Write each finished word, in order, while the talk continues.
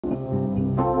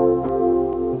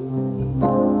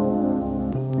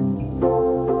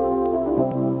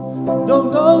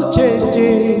no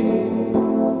changing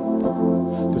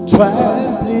to try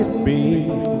and please me.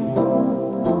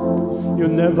 You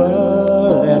never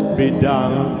let me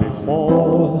down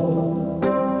before.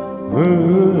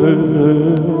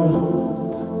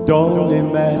 Don't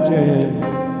imagine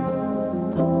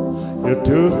you're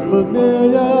too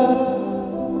familiar,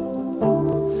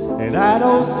 and I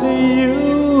don't see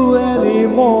you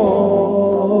anymore.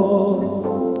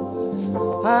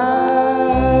 I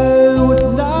would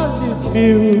not leave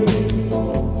you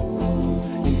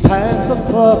in times of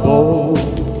trouble.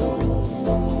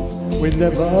 We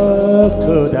never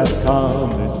could have come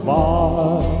this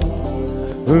far.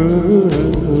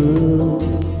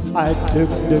 I took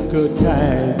the good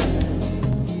times,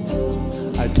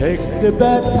 I take the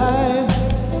bad times,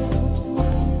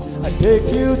 I take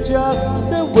you just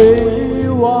the way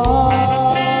you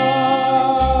are.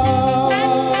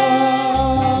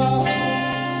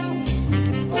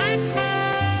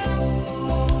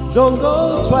 Don't go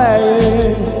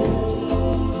trying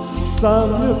some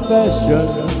new fashion.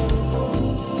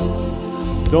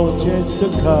 Don't change the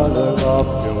color of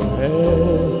your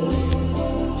hair.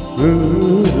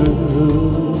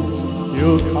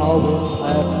 You'll always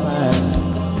have my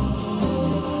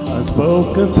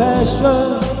unspoken passion,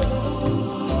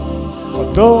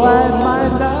 although I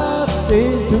might not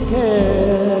seem to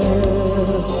care.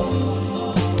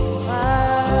 I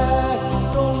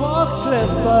don't want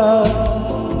clever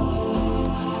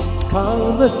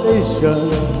conversation.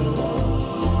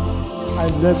 I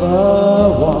never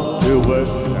want to work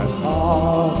that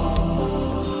hard.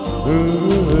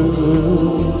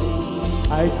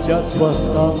 I just want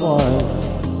someone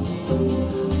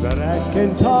that I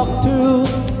can talk to.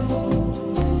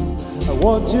 I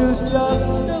want you just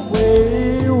the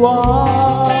way you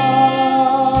are.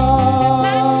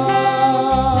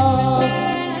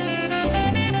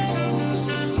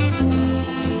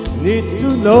 Need to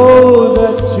know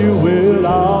that you will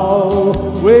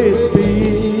always be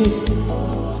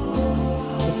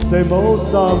the same old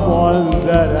someone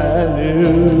that I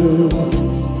knew.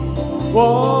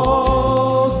 Whoa,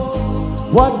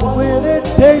 what will it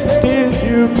take till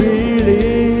you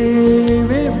believe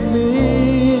in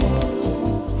me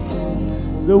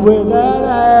the way that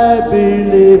I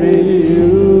believe in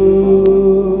you?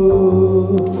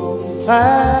 I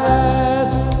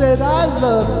said I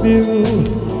love you,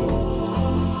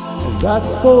 and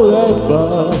that's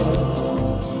forever.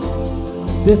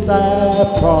 This I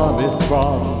promise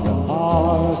from the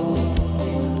heart.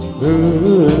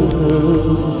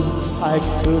 I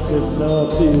couldn't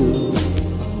love you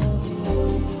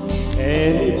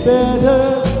any better.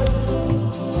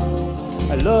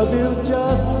 I love you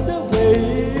just the way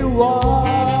you are.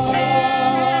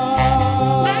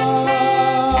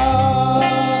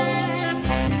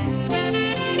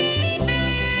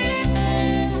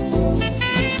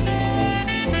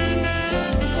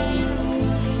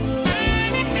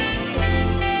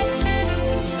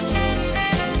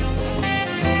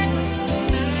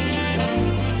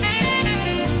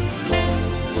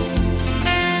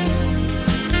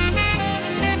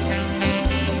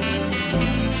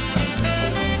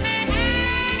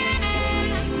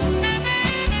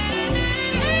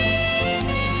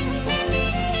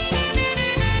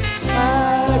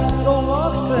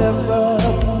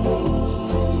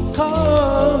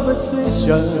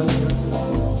 Conversation.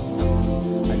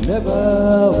 I never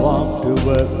want to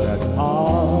work that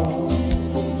hard.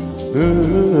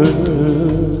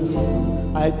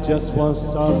 I just want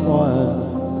someone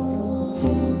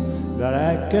that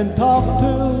I can talk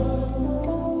to.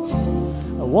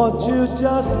 I want you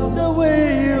just the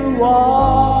way you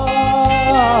are.